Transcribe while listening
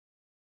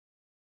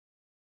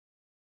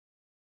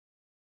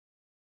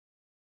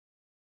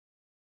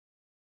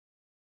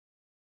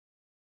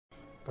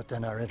But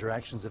then our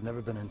interactions have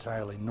never been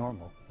entirely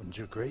normal. Wouldn't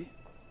you agree?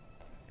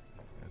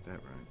 Got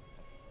that right.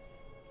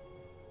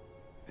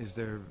 Is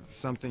there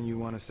something you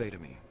want to say to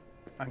me?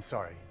 I'm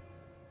sorry.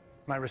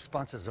 My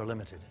responses are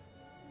limited.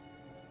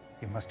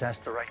 You must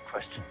ask the right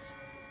questions.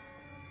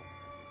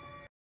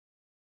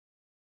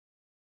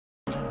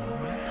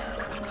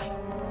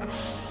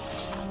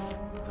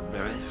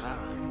 Very sorry.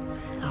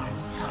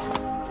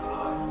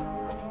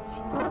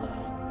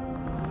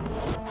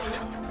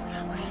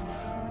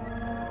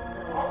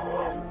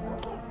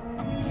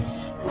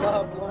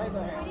 Blind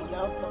iron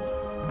without them.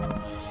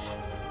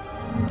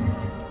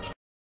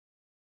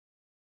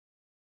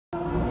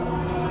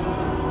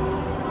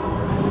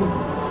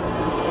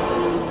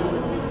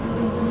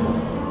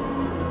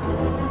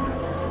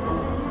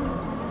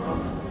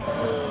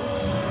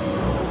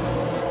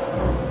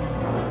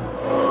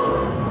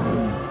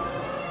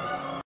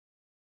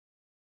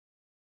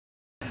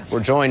 We're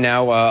joined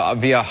now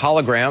via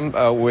hologram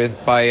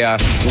by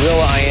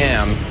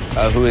will.i.am,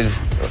 who is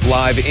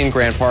live in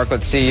Grant Park.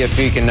 Let's see if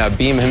we can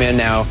beam him in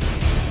now.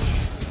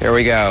 There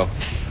we go.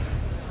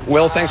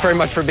 Will, thanks very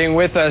much for being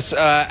with us.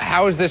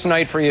 How is this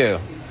night for you?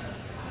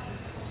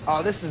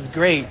 Oh, this is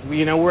great.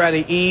 You know, we're at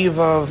the eve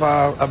of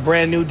a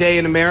brand new day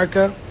in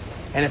America,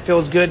 and it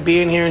feels good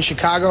being here in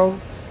Chicago.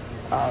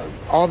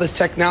 All this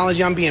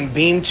technology, I'm being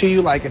beamed to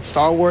you like it's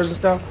Star Wars and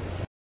stuff.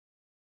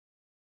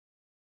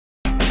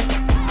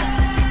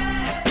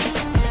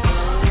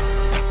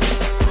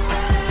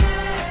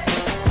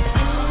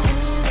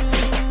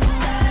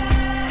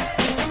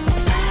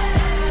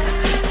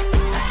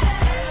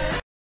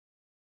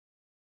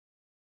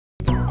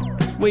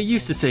 We're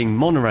used to seeing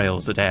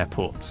monorails at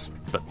airports,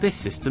 but this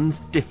system's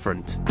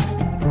different.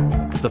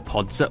 The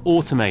pods are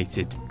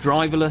automated,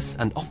 driverless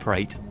and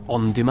operate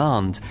on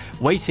demand,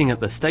 waiting at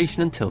the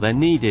station until they're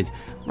needed,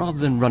 rather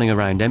than running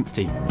around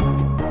empty.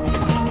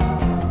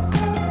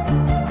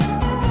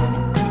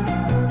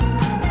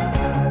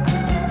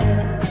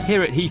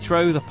 Here at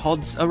Heathrow, the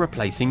pods are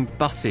replacing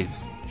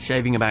buses,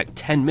 shaving about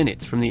 10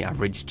 minutes from the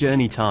average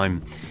journey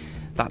time.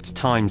 That's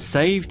time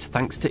saved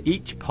thanks to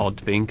each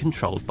pod being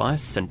controlled by a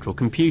central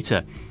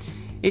computer.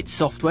 Its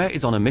software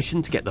is on a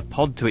mission to get the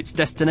pod to its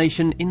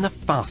destination in the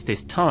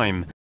fastest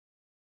time.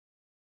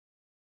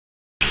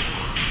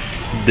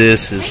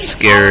 This is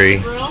scary.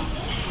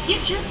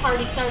 Get your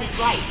party started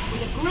right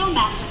with a Grill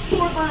Master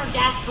 4-burner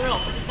gas grill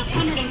for just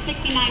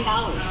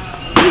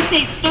 $169. You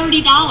save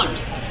 $30.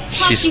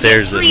 Plus She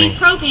stares you get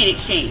free propane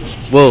exchange.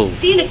 Whoa.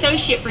 See an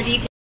associate for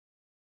details.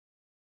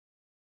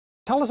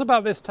 Tell us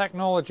about this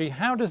technology.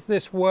 How does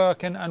this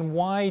work, and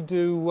why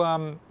do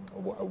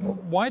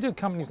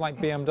companies like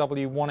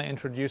BMW want to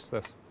introduce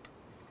this?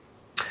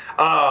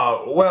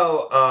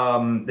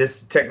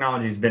 This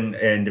technology has been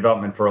in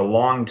development for a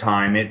long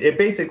time. It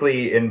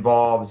basically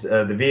involves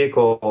the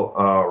vehicle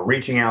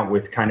reaching out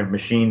with kind of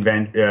machine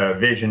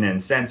vision and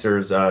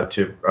sensors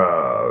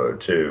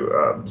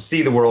to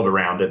see the world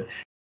around it.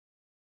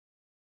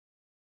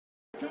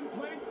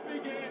 Complaints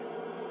begin.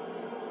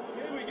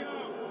 Here we go.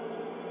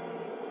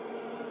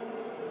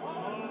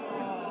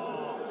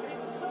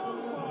 It's so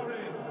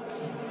foreign.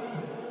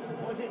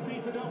 Was it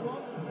FIFA don't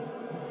want?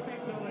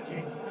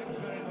 Technology. Thanks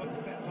very much,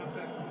 Sepp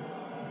Blatter.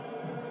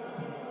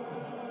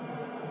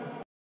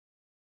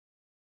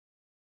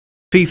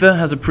 FIFA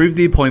has approved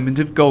the appointment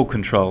of Goal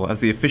Control as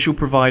the official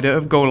provider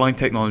of goal line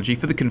technology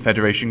for the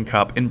Confederation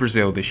Cup in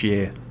Brazil this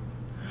year.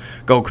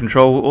 Goal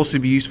Control will also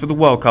be used for the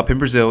World Cup in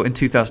Brazil in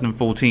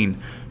 2014,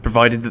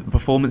 provided that the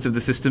performance of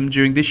the system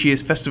during this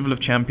year's Festival of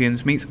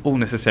Champions meets all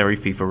necessary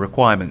FIFA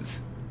requirements.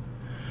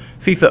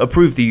 FIFA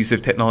approved the use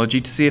of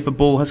technology to see if a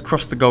ball has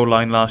crossed the goal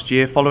line last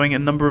year following a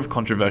number of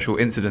controversial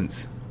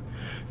incidents.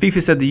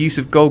 FIFA said the use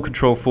of Goal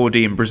Control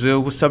 4D in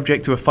Brazil was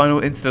subject to a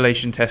final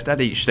installation test at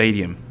each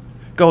stadium.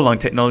 Goal line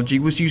technology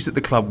was used at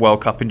the Club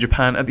World Cup in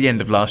Japan at the end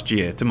of last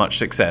year to much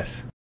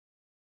success.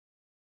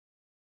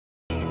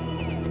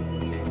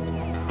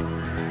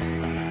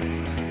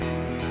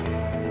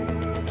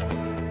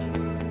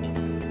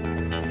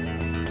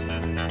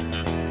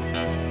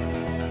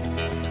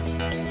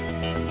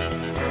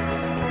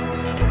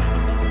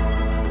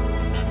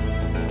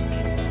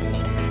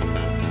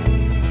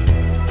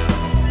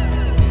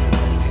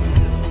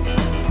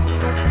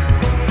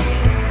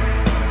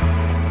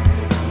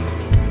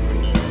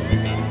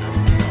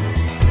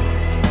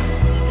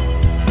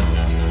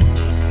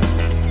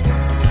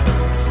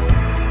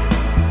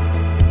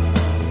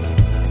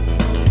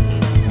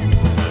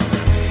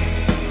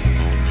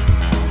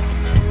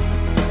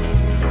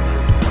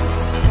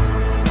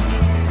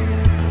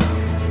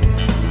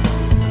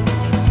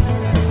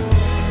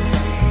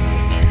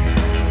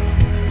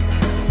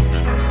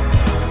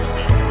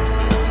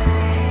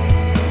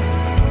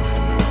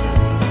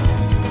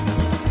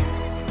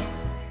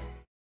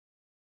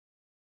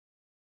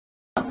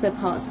 The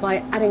parts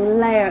by adding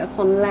layer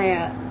upon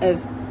layer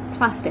of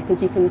plastic,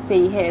 as you can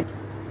see here.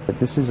 But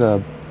this is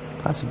a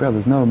plastic barrel.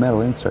 There's no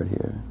metal insert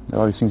here. There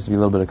always seems to be a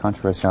little bit of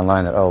controversy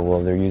online that, oh,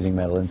 well, they're using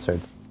metal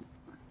inserts.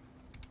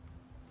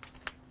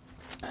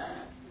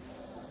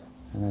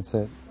 And that's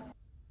it.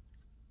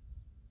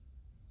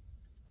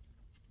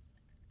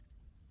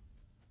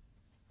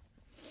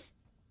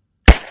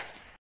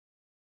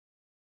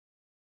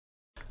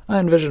 I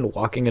envisioned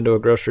walking into a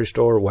grocery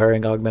store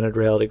wearing augmented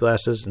reality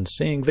glasses and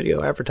seeing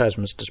video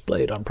advertisements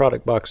displayed on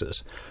product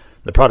boxes.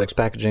 The product's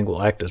packaging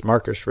will act as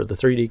markers for the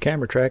 3D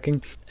camera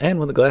tracking, and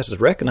when the glasses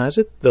recognize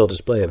it, they'll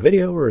display a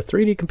video or a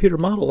 3D computer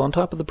model on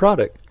top of the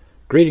product.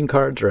 Greeting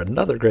cards are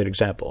another great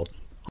example.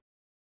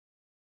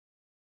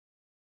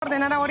 How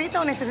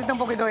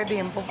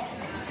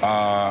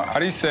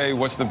do you say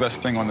what's the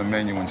best thing on the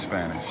menu in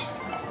Spanish?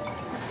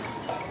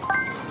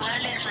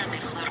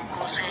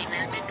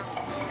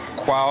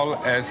 ¿Cuál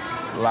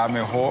es la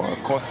mejor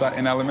cosa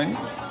en el menú?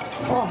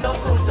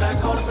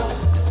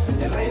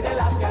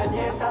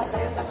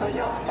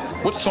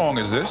 What song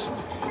is this?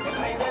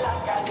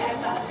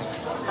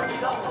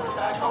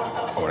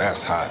 Oh,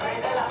 that's hot.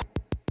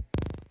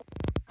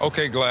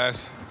 Okay,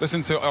 Glass,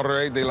 listen to El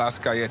Rey de las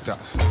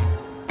Galletas.